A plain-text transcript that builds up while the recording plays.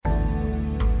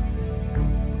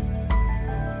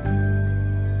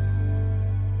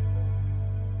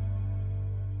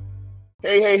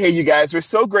Hey, you guys. We're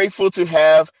so grateful to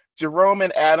have Jerome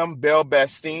and Adam Bell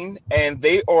Bastine, and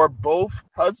they are both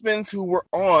husbands who were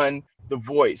on The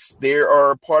Voice. They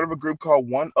are part of a group called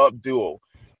One Up Duo,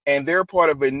 and they're part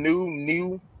of a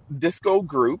new disco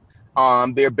group.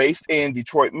 They're based in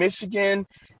Detroit, Michigan,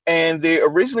 and they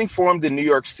originally formed in New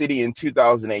York City in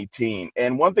 2018.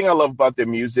 And one thing I love about their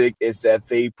music is that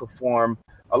they perform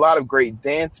a lot of great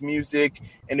dance music,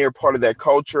 and they're part of that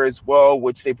culture as well,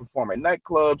 which they perform at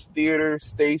nightclubs, theaters,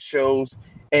 stage shows,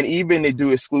 and even they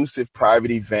do exclusive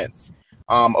private events.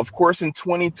 Of course, in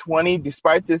 2020,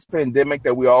 despite this pandemic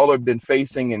that we all have been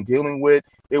facing and dealing with,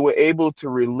 they were able to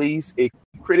release a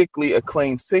critically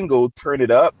acclaimed single, Turn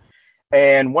It Up.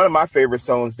 And one of my favorite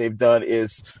songs they've done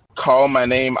is Call My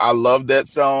Name. I love that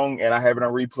song, and I have it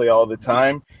on replay all the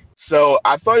time. So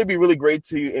I thought it'd be really great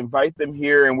to invite them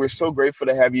here, and we're so grateful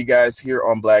to have you guys here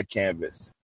on Black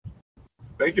Canvas.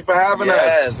 Thank you for having us.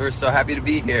 Yes, we're so happy to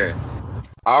be here.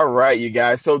 All right, you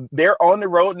guys. So they're on the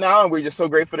road now, and we're just so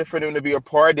grateful for them to be a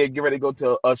part. They're getting ready to go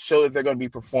to a show that they're going to be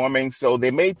performing, so they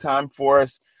made time for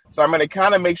us. So I'm going to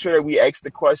kind of make sure that we ask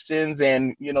the questions,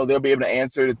 and they'll be able to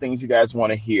answer the things you guys want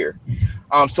to hear.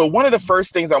 So one of the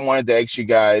first things I wanted to ask you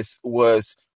guys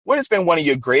was, what has been one of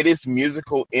your greatest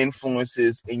musical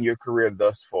influences in your career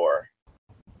thus far?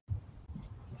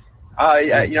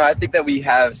 I think that we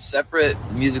have separate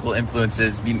musical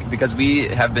influences because we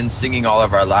have been singing all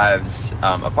of our lives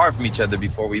apart from each other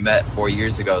before we met 4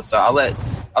 years ago. So I'll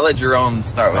let Jerome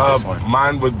start with this one.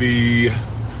 Mine would be,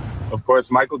 of course,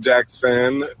 Michael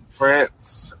Jackson,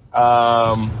 Prince,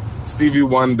 Stevie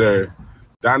Wonder,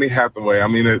 Donny Hathaway. I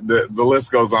mean, the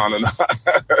list goes on and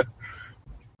on.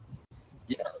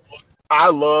 I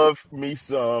love me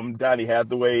some Donny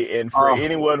Hathaway, and for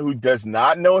anyone who does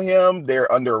not know him,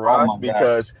 they're under a rock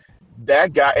because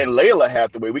that guy, and Layla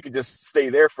Hathaway, we could just stay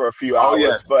there for a few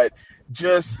hours, but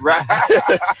just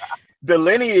the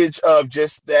lineage of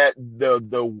just that,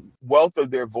 the wealth of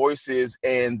their voices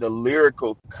and the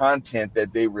lyrical content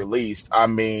that they released. I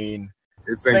mean,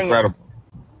 it's incredible.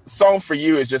 Song for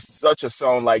You is just such a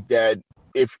song like that.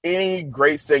 If any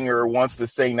great singer wants to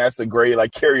sing, that's a great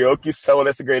karaoke song.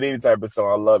 That's a great any type of song.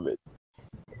 I love it.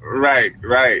 Right.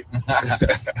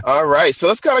 All right. So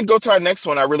let's kind of go to our next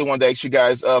one. I really wanted to ask you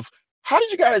guys how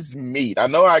did you guys meet? I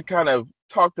know I kind of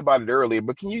talked about it earlier,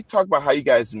 but can you talk about how you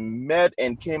guys met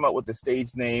and came up with the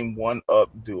stage name One Up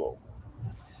Duo?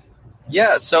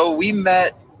 Yeah. So we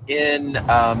met in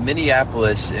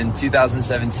Minneapolis in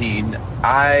 2017.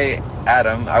 I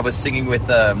was singing with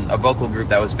a vocal group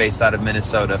that was based out of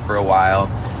Minnesota for a while.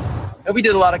 And we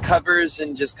did a lot of covers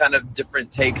and just kind of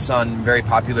different takes on very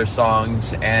popular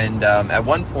songs. And at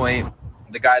one point,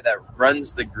 the guy that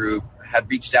runs the group had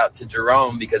reached out to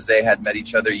Jerome because they had met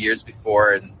each other years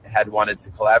before and had wanted to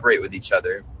collaborate with each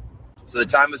other. So the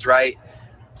time was right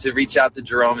to reach out to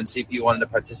Jerome and see if he wanted to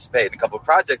participate in a couple of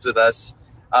projects with us.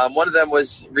 One of them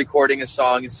was recording a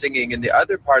song and singing, and the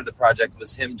other part of the project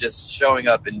was him just showing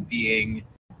up and being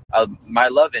my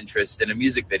love interest in a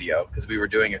music video, because we were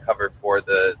doing a cover for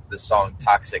the song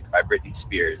Toxic by Britney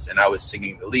Spears, and I was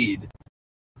singing the lead.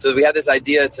 So we had this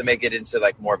idea to make it into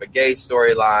more of a gay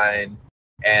storyline,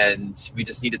 and we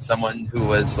just needed someone who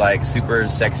was super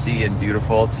sexy and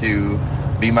beautiful to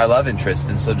be my love interest.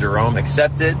 And so Jerome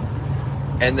accepted.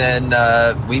 And then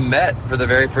we met for the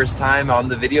very first time on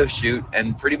the video shoot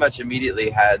and pretty much immediately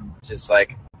had just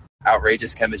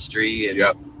outrageous chemistry,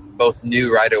 and both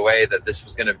knew right away that this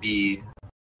was going to be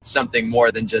something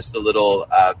more than just a little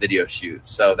video shoot.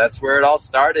 So that's where it all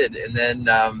started. And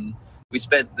then we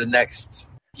spent the next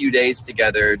few days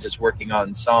together just working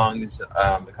on songs,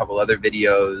 a couple other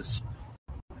videos,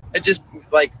 and just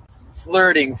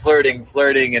flirting.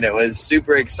 And it was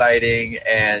super exciting.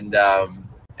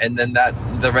 And then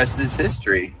the rest is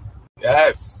history.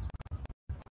 Yes.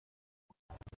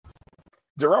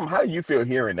 Jerome, how do you feel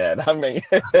hearing that? I mean,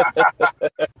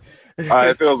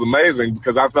 it feels amazing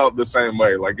because I felt the same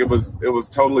way. It was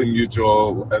totally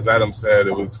mutual. As Adam said,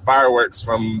 it was fireworks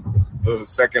from the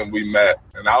second we met,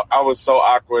 and I was so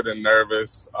awkward and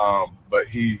nervous. But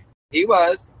he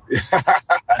was.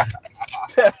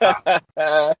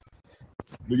 But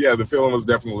yeah, the feeling was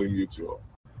definitely mutual.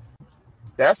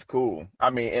 That's cool. I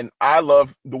mean, and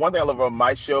the one thing I love about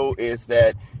my show is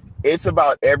that it's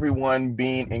about everyone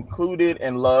being included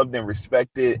and loved and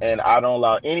respected, and I don't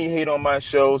allow any hate on my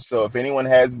show. So if anyone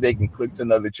has it, they can click to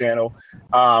another channel.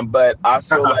 But I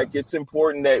feel like it's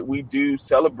important that we do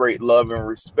celebrate love and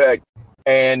respect,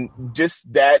 and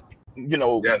just that,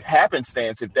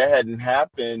 happenstance. If that hadn't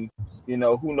happened,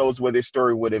 who knows where this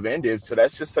story would have ended. So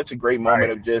that's just such a great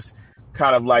moment of just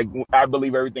kind of like, I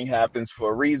believe everything happens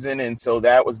for a reason. And so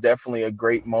that was definitely a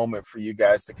great moment for you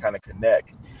guys to kind of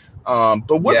connect.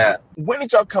 But when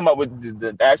did y'all come up with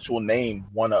the actual name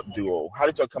One Up Duo? How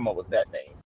did y'all come up with that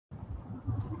name?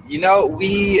 You know,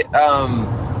 we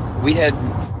had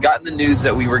gotten the news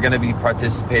that we were going to be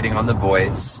participating on The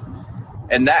Voice.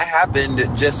 And that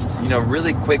happened just,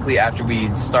 really quickly after we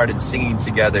started singing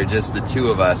together, just the two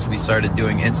of us. We started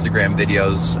doing Instagram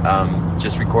videos,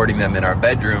 just recording them in our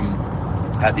bedroom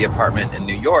at the apartment in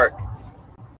New York.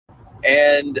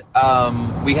 And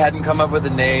we hadn't come up with a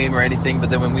name or anything, but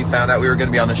then when we found out we were going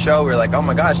to be on the show, we were like, oh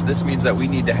my gosh, this means that we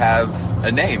need to have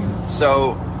a name.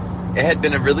 So it had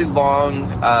been a really long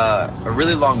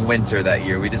winter that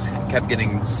year. We just kept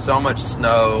getting so much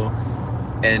snow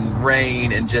and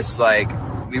rain, and just like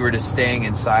we were just staying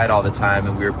inside all the time,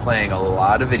 and we were playing a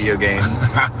lot of video games,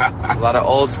 a lot of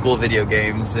old school video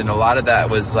games, and a lot of that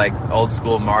was like old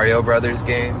school Mario Brothers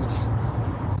games.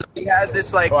 So we had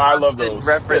this like constant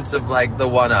reference of like the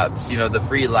one-ups, the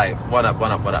free life, one up,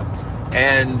 one up, one up.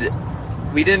 And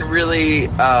we didn't really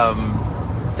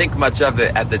think much of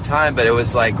it at the time, but it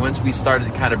was like once we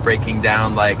started kind of breaking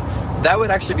down, like that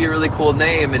would actually be a really cool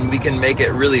name, and we can make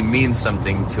it really mean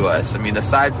something to us. I mean,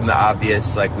 aside from the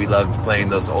obvious, like we loved playing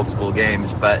those old school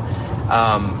games, but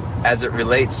as it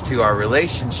relates to our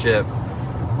relationship,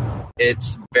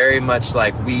 it's very much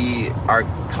like we are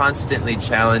constantly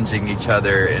challenging each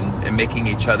other and making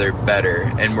each other better.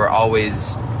 And we're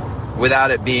always,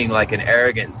 without it being like an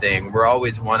arrogant thing, we're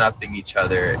always one-upping each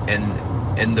other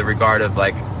in the regard of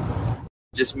like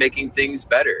just making things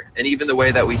better. And even the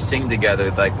way that we sing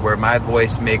together, like where my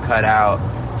voice may cut out,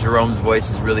 Jerome's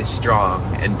voice is really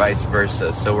strong, and vice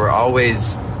versa. So we're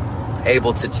always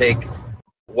able to take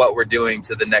what we're doing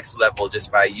to the next level just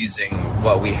by using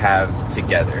what we have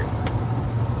together.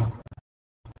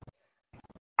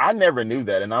 I never knew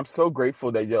that, and I'm so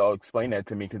grateful that y'all explained that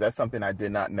to me, because that's something I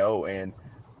did not know. And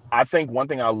I think one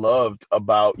thing I loved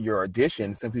about your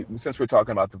audition, since we're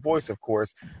talking about The Voice, of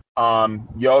course,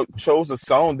 y'all chose a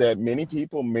song that many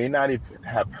people may not even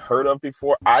have heard of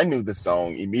before. I knew the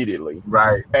song immediately.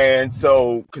 Right. And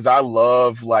so, because I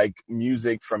love like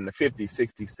music from the 50s,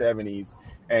 60s, 70s,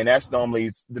 and that's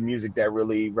normally the music that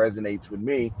really resonates with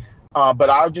me. But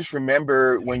I just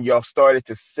remember when y'all started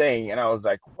to sing, and I was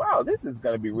like, wow, this is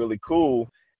going to be really cool.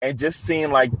 And just seeing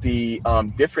like the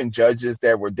different judges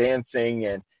that were dancing,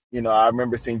 and I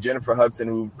remember seeing Jennifer Hudson,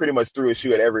 who pretty much threw a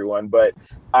shoe at everyone. But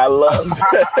I loved,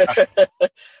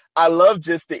 I loved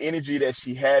just the energy that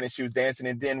she had, and she was dancing.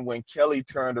 And then when Kelly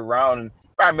turned around, and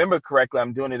if I remember correctly,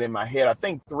 I'm doing it in my head, I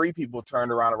think 3 people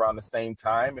turned around the same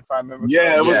time, if I remember correctly.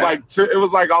 Yeah, it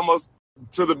was like almost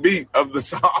to the beat of the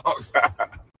song.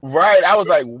 Right. I was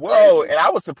like, whoa. And I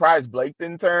was surprised Blake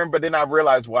didn't turn, but then I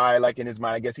realized why, like in his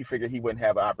mind, I guess he figured he wouldn't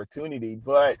have an opportunity.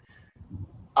 But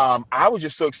I was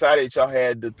just so excited that y'all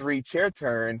had the 3 chair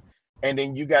turn, and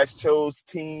then you guys chose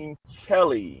Team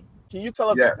Kelly. Can you tell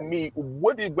us,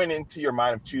 what went into your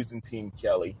mind of choosing Team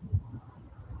Kelly?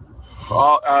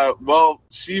 Well,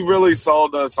 she really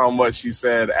sold us on what she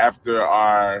said after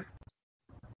our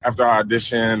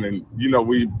audition, and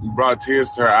we brought tears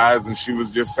to her eyes, and she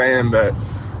was just saying that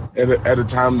at a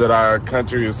time that our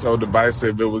country is so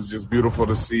divisive, it was just beautiful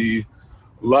to see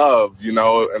love,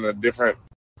 and a different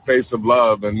face of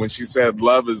love. And when she said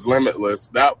love is limitless,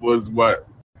 that was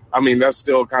that's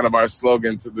still kind of our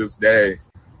slogan to this day.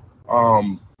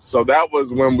 So that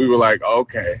was when we were like,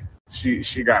 okay, she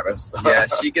got us. Yeah,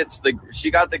 she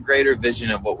got the greater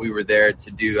vision of what we were there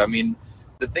to do. I mean,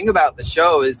 the thing about the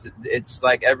show is it's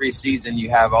like every season you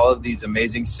have all of these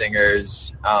amazing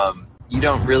singers. You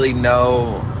don't really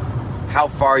know how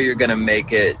far you're going to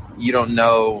make it. You don't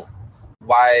know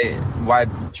why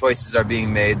choices are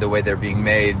being made the way they're being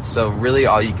made. So really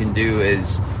all you can do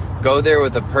is go there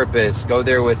with a purpose, go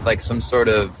there with like some sort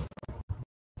of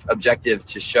objective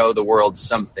to show the world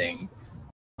something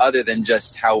other than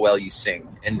just how well you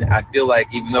sing. And I feel like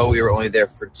even though we were only there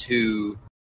for 2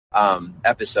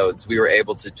 episodes, we were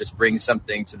able to just bring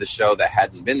something to the show that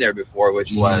hadn't been there before,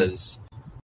 which was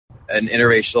an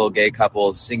interracial gay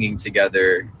couple singing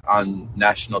together on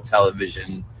national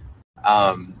television.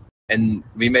 And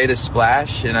we made a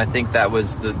splash, and I think that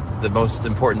was the most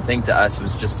important thing to us,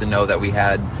 was just to know that we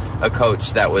had a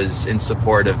coach that was in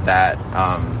support of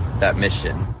that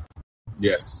mission.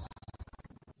 Yes.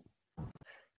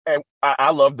 And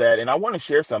I love that. And I want to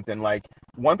share something. Like,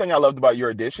 one thing I loved about your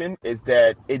audition is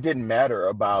that it didn't matter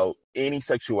about any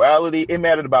sexuality. It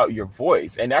mattered about your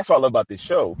voice. And that's what I love about this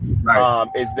show. Right.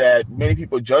 Is that many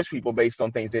people judge people based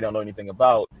on things they don't know anything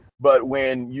about. But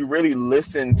when you really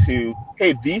listen to,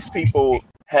 hey, these people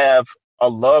have a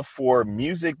love for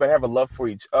music, but have a love for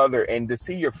each other. And to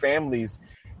see your families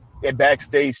at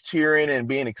backstage cheering and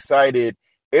being excited,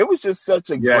 it was just such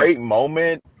a great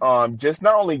moment. Just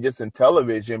not only just in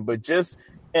television, but just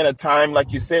in a time,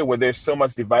 like you said, where there's so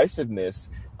much divisiveness.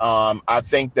 I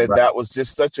think that was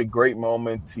just such a great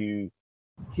moment to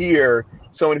hear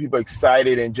so many people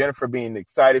excited, and Jennifer being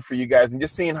excited for you guys, and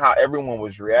just seeing how everyone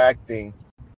was reacting.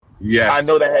 Yeah, I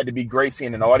know that had to be great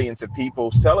seeing an audience of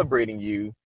people celebrating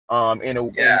you in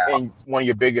one of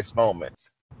your biggest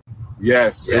moments.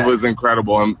 Yes, it was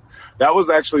incredible. And that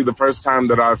was actually the first time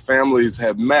that our families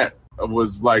had met. It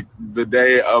was like the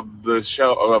day of the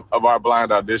show of our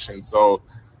blind audition. So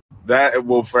that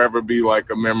will forever be like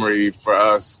a memory for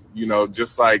us, you know,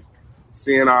 just like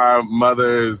seeing our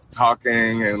mothers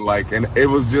talking and it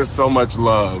was just so much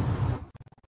love.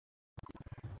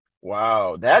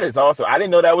 Wow, that is awesome. I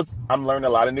didn't know I'm learning a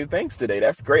lot of new things today.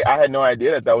 That's great. I had no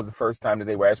idea that was the first time that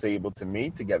they were actually able to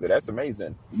meet together. That's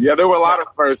amazing. Yeah, there were a lot of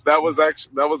firsts. That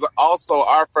was also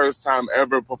our first time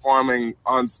ever performing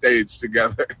on stage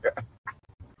together.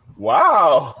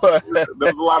 Wow. There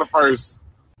was a lot of firsts.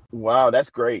 Wow, that's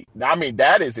great. I mean,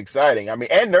 that is exciting. I mean,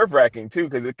 and nerve-wracking too,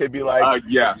 because it could be like,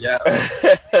 yeah.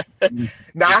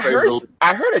 Now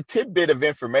I heard a tidbit of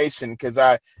information because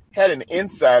I had an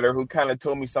insider who kind of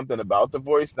told me something about The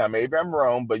Voice. Now, maybe I'm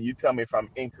wrong, but you tell me if I'm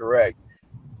incorrect.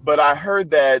 But I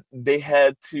heard that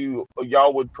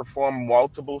y'all would perform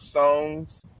multiple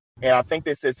songs, and I think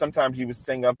they said sometimes you would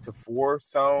sing up to 4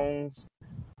 songs,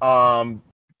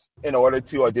 in order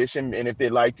to audition, and if they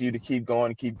liked you to keep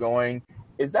going.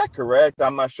 Is that correct?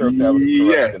 I'm not sure if that was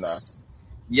correct or not.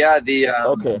 Yeah,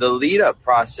 the lead up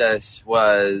process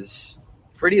was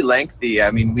pretty lengthy.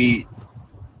 I mean,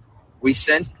 we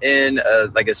sent in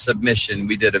a submission.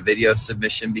 We did a video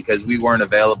submission because we weren't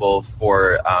available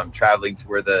for traveling to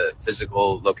where the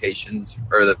physical locations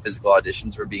or the physical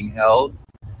auditions were being held.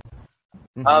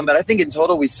 Mm-hmm. But I think in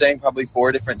total we sang probably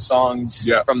 4 different songs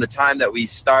from the time that we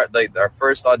start, like our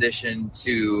first audition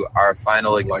to our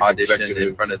final audition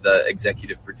in front of the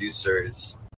executive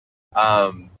producers.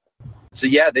 So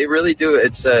yeah, they really do.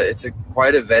 It's a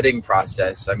quite a vetting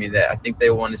process. I mean, I think they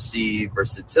want to see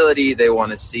versatility. They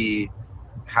want to see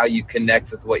how you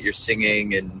connect with what you're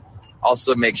singing, and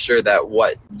also make sure that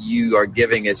what you are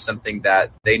giving is something that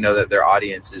they know that their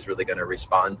audience is really going to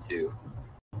respond to.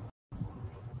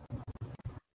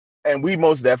 And we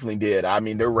most definitely did. I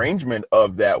mean, the arrangement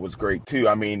of that was great too.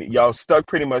 I mean, y'all stuck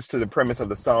pretty much to the premise of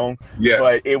the song,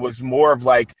 but it was more of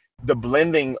like the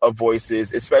blending of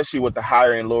voices, especially with the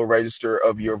higher and lower register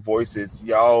of your voices.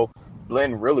 Y'all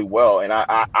blend really well. And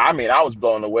I mean, I was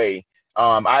blown away.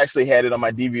 I actually had it on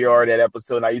my DVR, that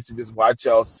episode, and I used to just watch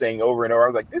y'all sing over and over. I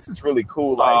was like, this is really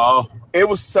cool. Like, it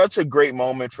was such a great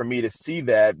moment for me to see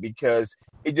that, because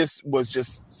it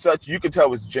was such, you could tell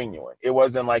it was genuine. It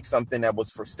wasn't like something that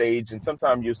was for stage. And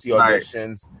sometimes you'll see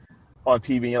auditions on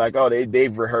TV and you're like, oh,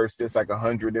 they've rehearsed this like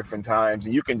 100 different times.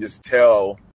 And you can just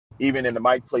tell, even in the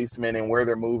mic placement and where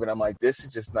they're moving, I'm like, this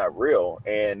is just not real.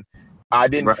 And I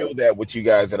didn't feel that with you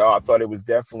guys at all. I thought it was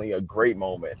definitely a great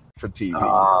moment for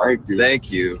TV.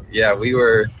 Thank you. Yeah, we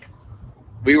were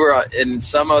in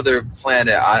some other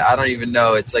planet. I don't even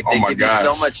know. It's like they give you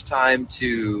so much time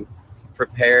to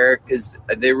prepare, because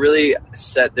they really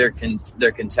set their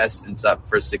contestants up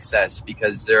for success,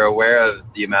 because they're aware of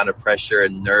the amount of pressure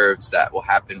and nerves that will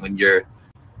happen when you're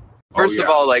first of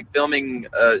all, like, filming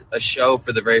a show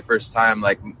for the very first time.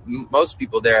 Like, most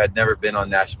people there had never been on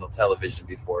national television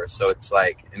before, so it's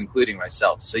like, including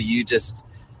myself, so you just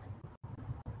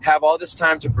have all this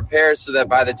time to prepare, so that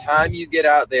by the time you get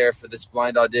out there for this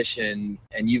blind audition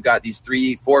and you've got these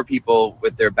 3-4 people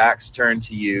with their backs turned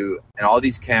to you and all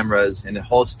these cameras and a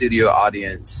whole studio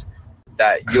audience,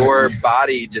 that your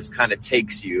body just kind of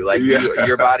takes you. Like,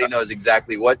 your body knows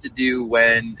exactly what to do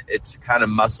when. It's kind of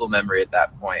muscle memory at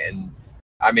that point. And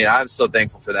I mean, I'm so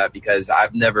thankful for that, because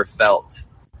I've never felt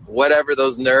whatever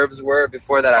those nerves were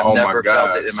before that. I've never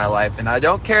felt it in my life, and I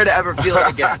don't care to ever feel it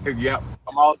again. Yep,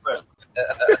 I'm all set.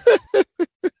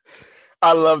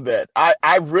 I love that.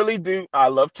 I really do. I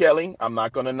love Kelly. I'm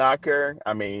not going to knock her.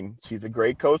 I mean, she's a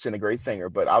great coach and a great singer,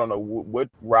 but I don't know what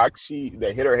rock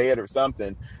that hit her head or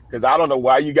something, because I don't know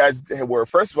why you guys were,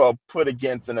 first of all, put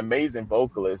against an amazing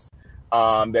vocalist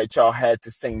that y'all had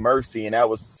to sing Mercy, and that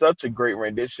was such a great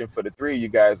rendition for the 3 of you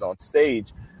guys on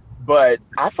stage. But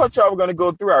I thought y'all were going to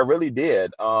go through. I really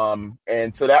did.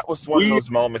 And so that was one of those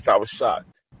moments I was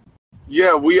shocked.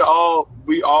 Yeah, we all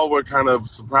were kind of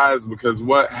surprised, because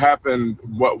what happened,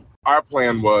 what our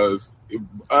plan was,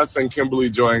 us and Kimberly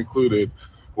Joy included,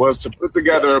 was to put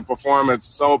together a performance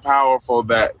so powerful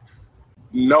that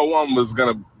no one was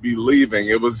going to be leaving.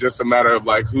 It was just a matter of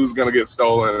like who's going to get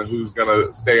stolen and who's going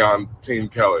to stay on Team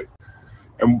Kelly.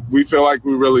 And we feel like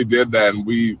we really did that, and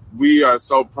we are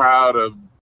so proud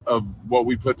of what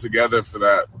we put together for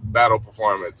that battle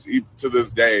performance. To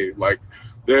this day, like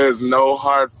there's no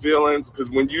hard feelings, because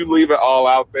when you leave it all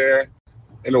out there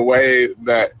in a way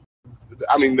that,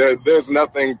 I mean, there's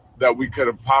nothing that we could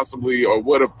have possibly or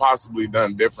would have possibly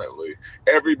done differently.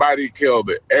 Everybody killed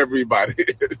it. Everybody.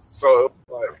 So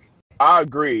like, I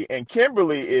agree. And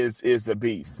Kimberly is a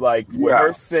beast. Like with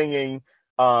her singing,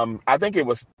 I think it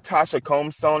was Tasha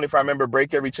Combs' song, if I remember,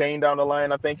 "Break Every Chain Down the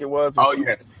Line," I think it was. Oh,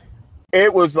 yes.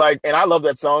 It was like, and I love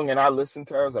that song, and I listened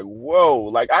to her. I was like, whoa.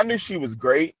 Like, I knew she was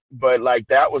great, but like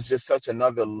that was just such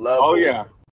another level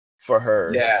for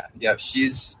her. Yeah.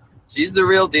 She's the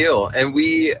real deal. And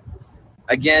we,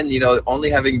 again, you know, only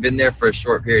having been there for a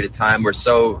short period of time, we're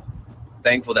so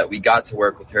thankful that we got to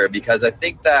work with her, because I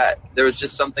think that there was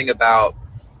just something about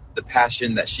the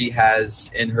passion that she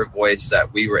has in her voice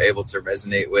that we were able to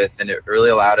resonate with, and it really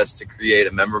allowed us to create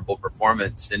a memorable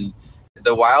performance. And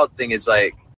the wild thing is,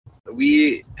 like,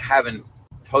 we haven't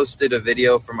posted a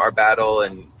video from our battle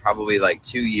in probably like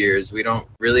 2 years. We don't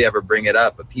really ever bring it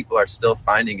up, but people are still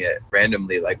finding it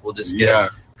randomly. Like, we'll just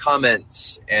get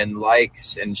comments and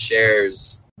likes and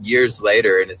shares years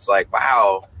later, and it's like,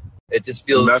 wow, it just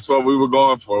feels... And that's what we were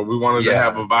going for. We wanted to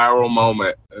have a viral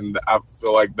moment, and I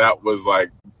feel like that was like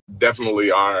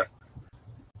definitely our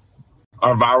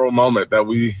viral moment that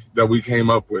we came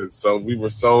up with. So we're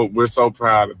so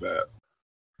proud of that.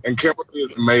 And Kimberly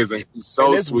is amazing. She's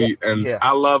so sweet. And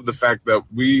I love the fact that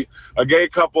a gay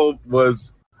couple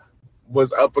was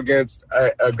up against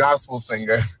a gospel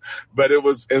singer, but it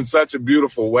was in such a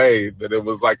beautiful way that it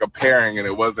was like a pairing and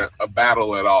it wasn't a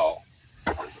battle at all.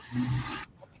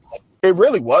 It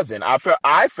really wasn't. I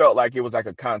felt like it was like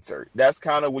a concert. That's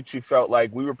kind of what you felt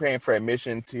like. We were paying for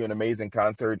admission to an amazing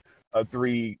concert of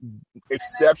 3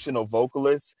 exceptional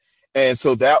vocalists. And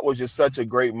so that was just such a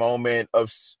great moment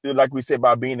of, like we said,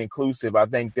 about being inclusive. I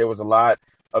think there was a lot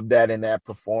of that in that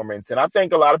performance. And I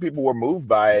think a lot of people were moved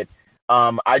by it.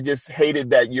 I just hated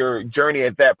that your journey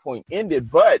at that point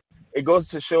ended, but it goes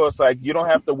to show us, like, you don't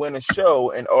have to win a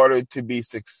show in order to be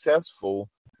successful.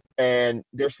 And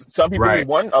there's some people who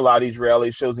won a lot of these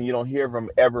reality shows and you don't hear them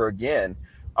ever again.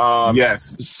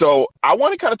 Yes. So I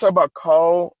want to kind of talk about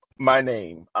Call My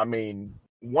Name. I mean,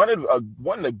 one of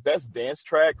the best dance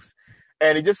tracks,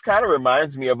 and it just kind of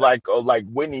reminds me of like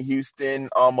Whitney Houston,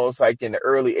 almost like in the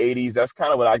early 80s. That's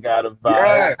kind of what I got of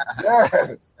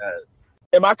yes.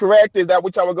 Am I correct? Is that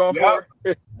what y'all were going for?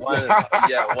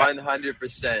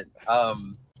 100%.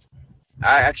 I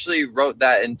actually wrote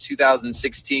that in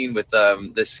 2016 with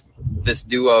this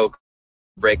duo,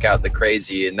 Breakout the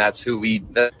Crazy, and that's who we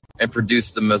and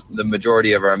produced the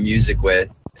majority of our music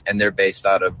with, and they're based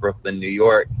out of Brooklyn, New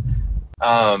York.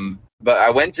 But I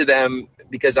went to them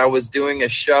because I was doing a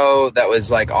show that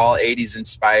was like all 80s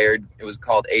inspired. It was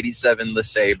called 87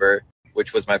 LeSabre,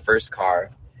 which was my first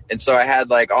car. And so I had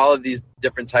like all of these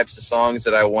different types of songs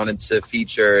that I wanted to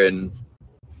feature. And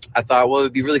I thought, well, it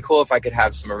would be really cool if I could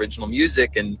have some original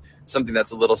music and something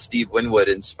that's a little Steve Winwood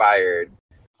inspired.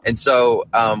 And so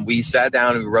we sat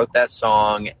down and we wrote that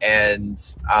song, and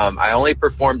I only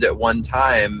performed it one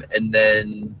time. And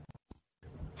then,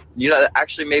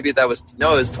 actually maybe it was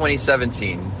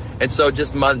 2017. And so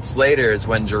just months later is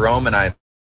when Jerome and I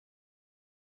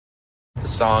the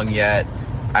song yet.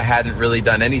 I hadn't really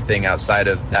done anything outside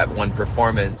of that one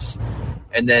performance.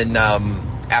 And then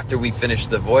after we finished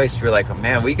The Voice, we were like, oh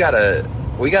man, we gotta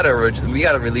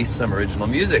release some original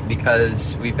music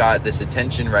because we've got this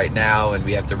attention right now and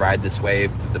we have to ride this wave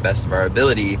to the best of our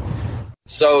ability.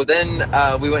 So then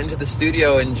we went into the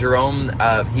studio, and Jerome,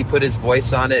 he put his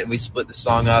voice on it, and we split the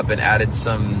song up and added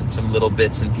some little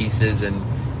bits and pieces. And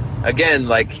again,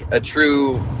 like a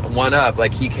true one-up,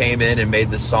 like he came in and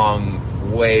made the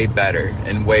song way better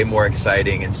and way more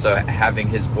exciting. And so having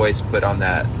his voice put on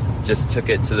that just took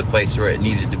it to the place where it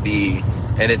needed to be.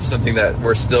 And it's something that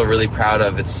we're still really proud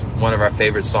of. It's one of our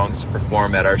favorite songs to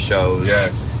perform at our shows.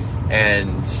 Yes.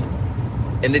 And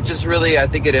it just really, I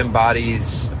think it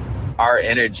embodies our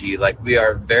energy. Like, we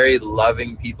are very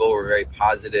loving people. We're very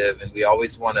positive, and we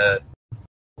always want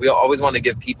to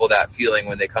give people that feeling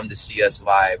when they come to see us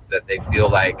live, that they feel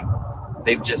like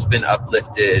they've just been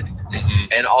uplifted,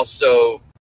 and also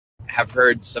have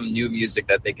heard some new music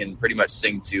that they can pretty much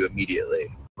sing to immediately.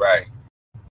 Right.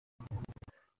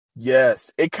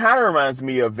 Yes. It kind of reminds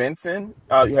me of Vincent.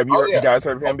 Have you guys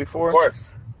heard of him before? Of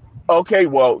course. Okay,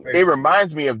 well, it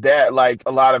reminds me of that, like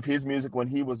a lot of his music when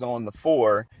he was on The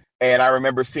Four. And I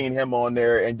remember seeing him on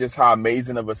there and just how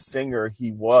amazing of a singer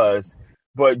he was.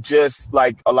 but just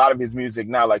like a lot of his music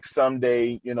now, like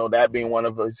Someday, that being one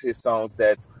of his songs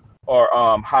that's or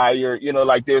Higher,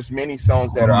 like there's many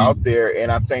songs that are out there,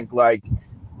 and I think like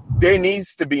there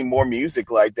needs to be more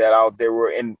music like that out there.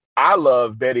 And I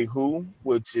love Betty Who,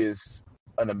 which is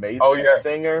an amazing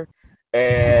singer,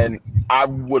 and I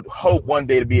would hope one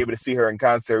day to be able to see her in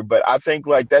concert. But I think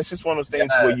like that's just one of those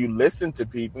things where you listen to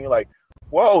people and you're like,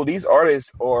 whoa, these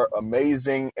artists are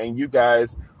amazing, and you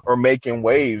guys are making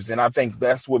waves. And I think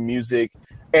that's what music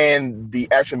and the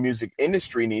actual music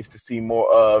industry needs to see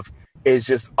more of, is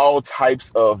just all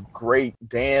types of great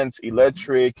dance,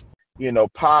 electric,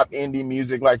 pop, indie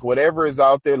music, like whatever is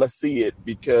out there, let's see it.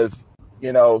 Because,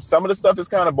 some of the stuff is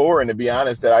kind of boring, to be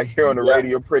honest, that I hear on the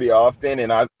radio pretty often.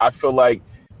 And I feel like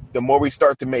the more we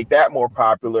start to make that more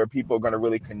popular, people are going to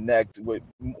really connect with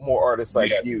more artists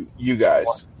like you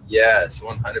guys. Yes,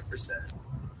 100%.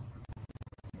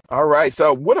 All right.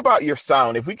 So what about your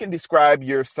sound? If we can describe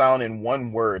your sound in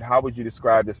one word, how would you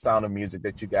describe the sound of music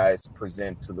that you guys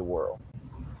present to the world?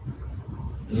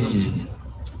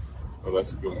 Well,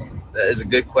 that's a good one. That is a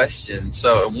good question.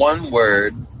 So in one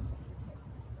word,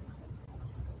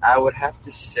 I would have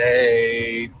to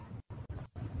say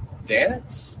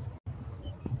dance.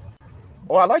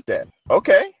 Oh, I like that.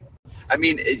 Okay. I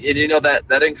mean,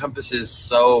 that encompasses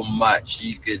so much.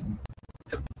 You could,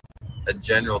 a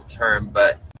general term,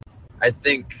 but I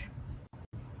think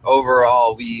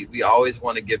overall we always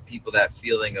want to give people that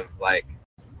feeling of like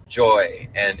joy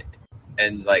and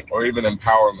like, or even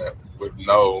empowerment with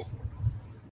no.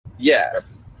 Yeah.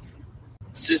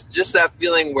 It's just that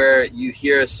feeling where you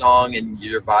hear a song and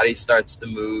your body starts to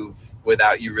move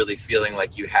without you really feeling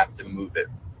like you have to move it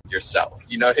yourself.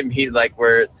 You know what I mean? Like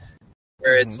where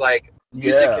it's like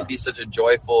music can be such a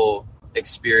joyful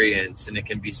experience, and it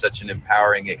can be such an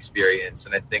empowering experience.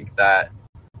 And I think that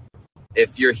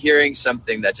if you're hearing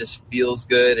something that just feels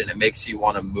good and it makes you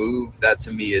want to move, that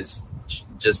to me is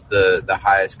just the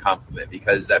highest compliment,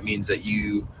 because that means that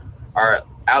you are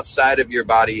outside of your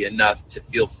body enough to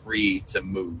feel free to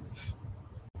move.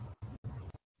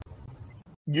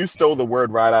 You stole the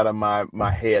word right out of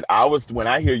my head. When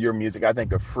I hear your music, I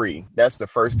think of free. That's the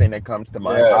first thing that comes to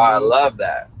mind. Yeah, I love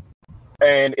that.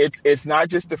 And it's not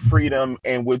just the freedom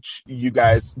in which you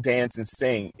guys dance and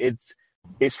sing.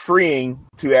 It's freeing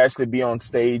to actually be on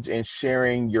stage and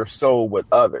sharing your soul with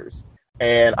others.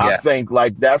 And I think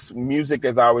like that's music,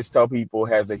 as I always tell people,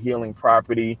 has a healing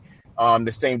property.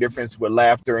 The same difference with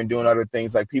laughter and doing other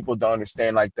things. Like people don't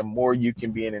understand, like the more you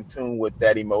can be in tune with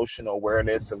that emotional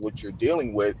awareness of what you're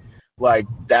dealing with, like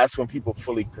that's when people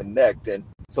fully connect. And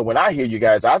so when I hear you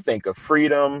guys, I think of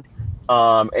freedom,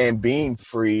 and being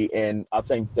free. And I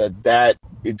think that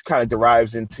it kind of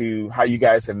derives into how you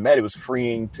guys have met. It was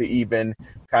freeing to even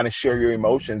kind of share your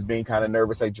emotions, being kind of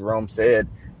nervous, like Jerome said,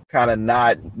 kind of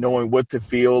not knowing what to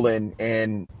feel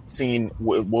and seeing,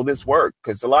 will this work?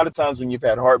 Because a lot of times when you've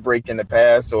had heartbreak in the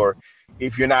past, or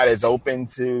if you're not as open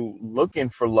to looking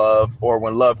for love, or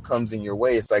when love comes in your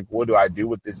way, it's like, what do I do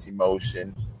with this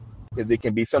emotion? Because it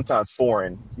can be sometimes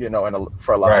foreign,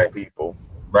 for a lot of people.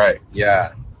 Right.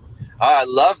 Yeah. Oh, I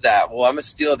love that. Well, I'm going to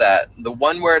steal that. The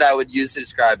one word I would use to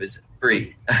describe is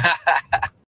free.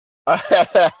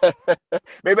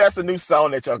 Maybe that's a new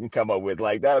song that y'all can come up with.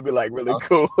 Like that'd be like really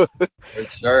cool. For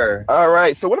sure. All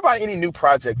right. So what about any new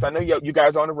projects? I know you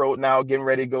guys are on the road now, getting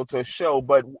ready to go to a show,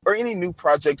 but are any new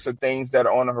projects or things that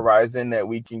are on the horizon that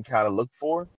we can kind of look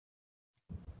for?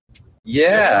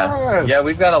 Yeah. Yes. Yeah,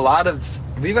 we've got a lot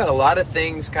of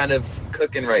things kind of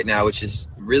cooking right now, which is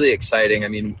really exciting. I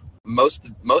mean, most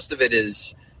of it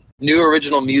is new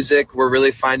original music. We're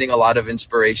really finding a lot of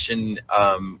inspiration.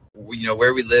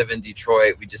 Where we live in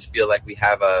Detroit, we just feel like we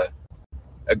have a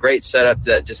great setup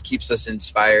that just keeps us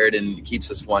inspired and keeps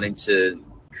us wanting to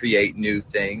create new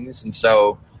things. And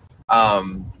so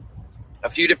a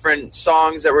few different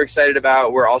songs that we're excited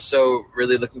about. We're also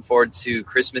really looking forward to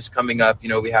Christmas coming up.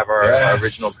 We have our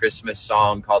original Christmas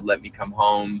song called Let Me Come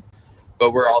Home.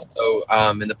 But we're also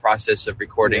in the process of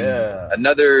recording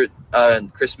another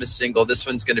Christmas single. This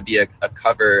one's going to be a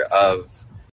cover of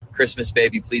Christmas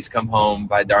Baby Please Come Home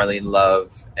by Darlene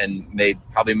Love, and made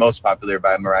probably most popular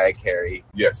by Mariah Carey.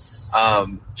 Yes.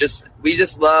 We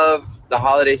just love the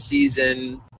holiday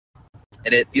season,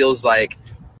 and it feels like,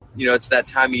 it's that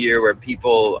time of year where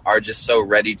people are just so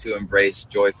ready to embrace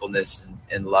joyfulness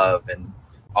and love and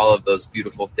all of those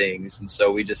beautiful things. And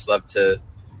so we just love to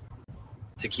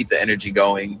keep the energy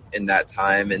going in that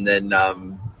time. And then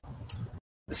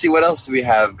let's see, what else do we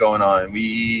have going on?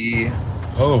 I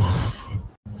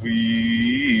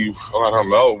don't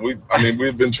know.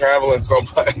 We've been traveling so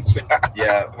much.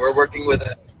 Yeah, we're working with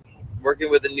working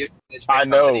with a new I management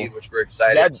know. company, which we're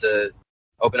excited to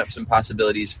open up some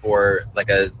possibilities for, like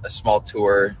a small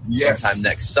tour sometime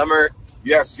next summer.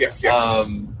 Yes.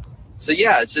 So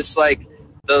yeah, it's just like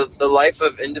the life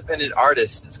of independent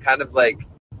artists. It's kind of like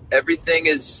everything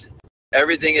is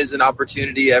an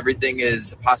opportunity. Everything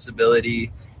is a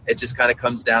possibility. It just kind of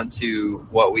comes down to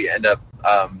what we end up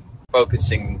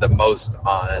focusing the most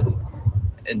on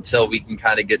until we can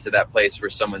kind of get to that place where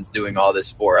someone's doing all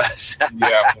this for us.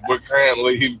 Yeah, we're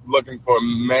currently looking for a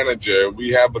manager. We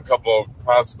have a couple of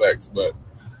prospects, but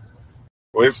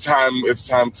it's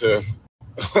time to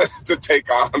to take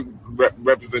on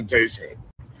representation.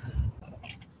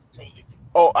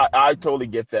 Oh, I totally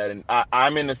get that. And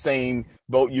I'm in the same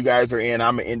boat you guys are in.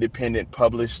 I'm an independent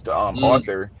published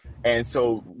author. And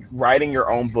so writing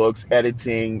your own books,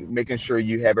 editing, making sure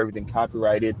you have everything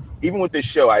copyrighted. Even with this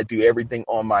show, I do everything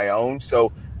on my own.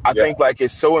 So I think like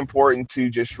it's so important to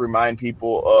just remind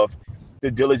people of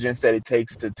the diligence that it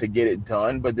takes to get it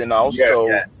done. But then also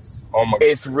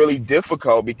it's really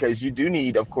difficult because you do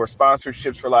need, of course,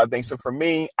 sponsorships for a lot of things. So for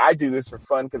me, I do this for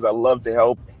fun because I love to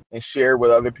help and share with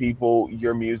other people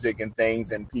your music and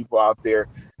things and people out there.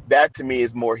 That to me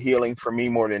is more healing for me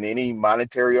more than any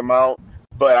monetary amount.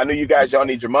 But I know you guys, y'all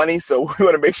need your money, so we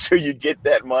want to make sure you get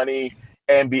that money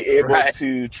and be able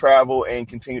to travel and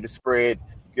continue to spread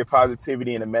your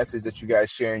positivity and the message that you guys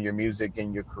share in your music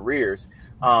and your careers.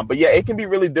 But yeah, it can be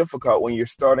really difficult when you're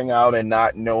starting out and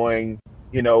not knowing,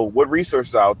 you know, what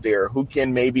resources are out there, who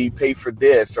can maybe pay for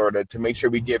this, or to make sure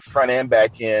we get front and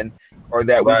back end, or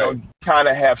that we don't kind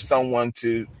of have someone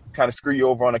to kind of screw you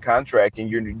over on a contract and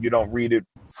you don't read it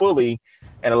fully.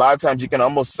 And a lot of times you can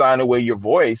almost sign away your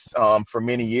voice for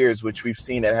many years, which we've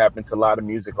seen that happen to a lot of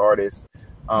music artists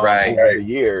over the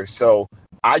years. So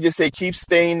I just say keep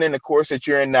staying in the course that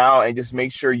you're in now and just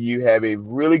make sure you have a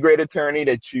really great attorney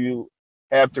that you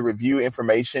have to review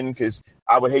information, because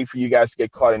I would hate for you guys to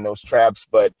get caught in those traps.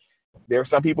 But there are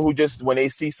some people who just, when they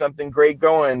see something great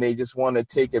going, they just want to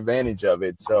take advantage of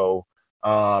it. So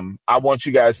I want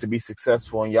you guys to be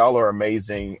successful, and y'all are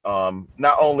amazing,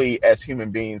 not only as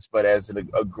human beings, but as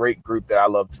a great group that I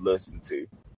love to listen to.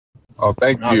 Oh,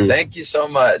 thank you. Thank you so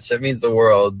much. That means the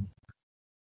world.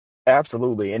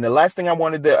 Absolutely. And the last thing I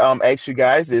wanted to ask you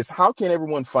guys is, how can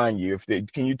everyone find you?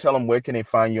 Can you tell them where can they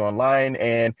find you online,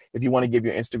 and if you want to give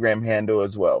your Instagram handle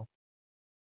as well?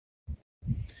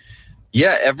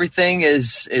 Yeah, everything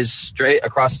is straight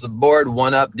across the board.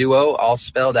 One Up Duo, all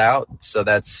spelled out. So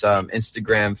that's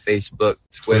Instagram, Facebook,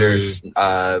 Twitter,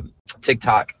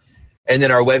 TikTok. And then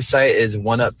our website is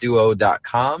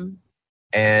oneupduo.com.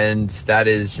 And that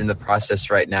is in the process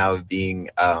right now of being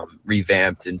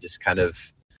revamped and just kind of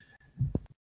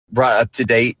brought up to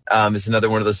date. It's another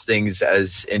one of those things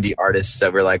as indie artists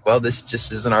that we're like, well, this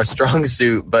just isn't our strong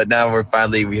suit. But now we're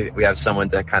finally, we have someone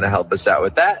to kind of help us out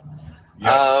with that.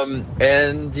 Yes.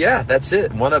 And yeah, that's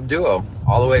it. One Up Duo,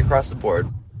 all the way across the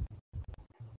board.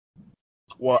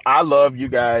 Well, I love you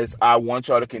guys. I want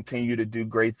y'all to continue to do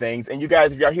great things. And you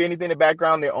guys, if y'all hear anything in the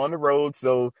background, they're on the road,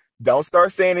 so don't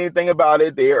start saying anything about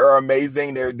it. They are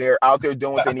amazing. They're out there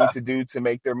doing what they need to do to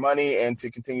make their money and to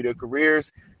continue their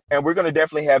careers. And we're going to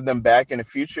definitely have them back in the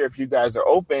future if you guys are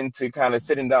open to kind of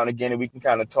sitting down again and we can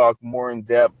kind of talk more in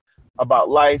depth about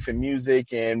life and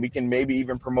music, and we can maybe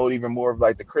even promote even more of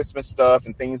like the Christmas stuff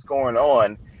and things going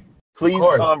on. Please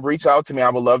reach out to me. I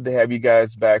would love to have you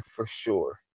guys back for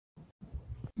sure.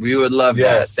 We would love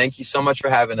that. Thank you so much for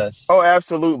having us. Oh,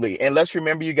 absolutely. And let's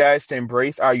remember, you guys, to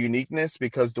embrace our uniqueness,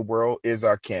 because the world is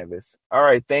our canvas. All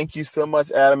right. Thank you so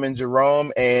much, Adam and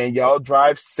Jerome. And y'all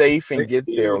drive safe and get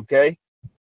there, okay?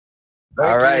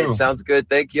 All right. Sounds good.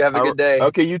 Thank you. Have a good day.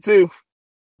 Okay, you too.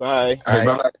 Bye. All right.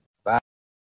 Bye. Bye.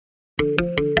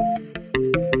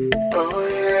 Oh,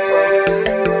 yeah.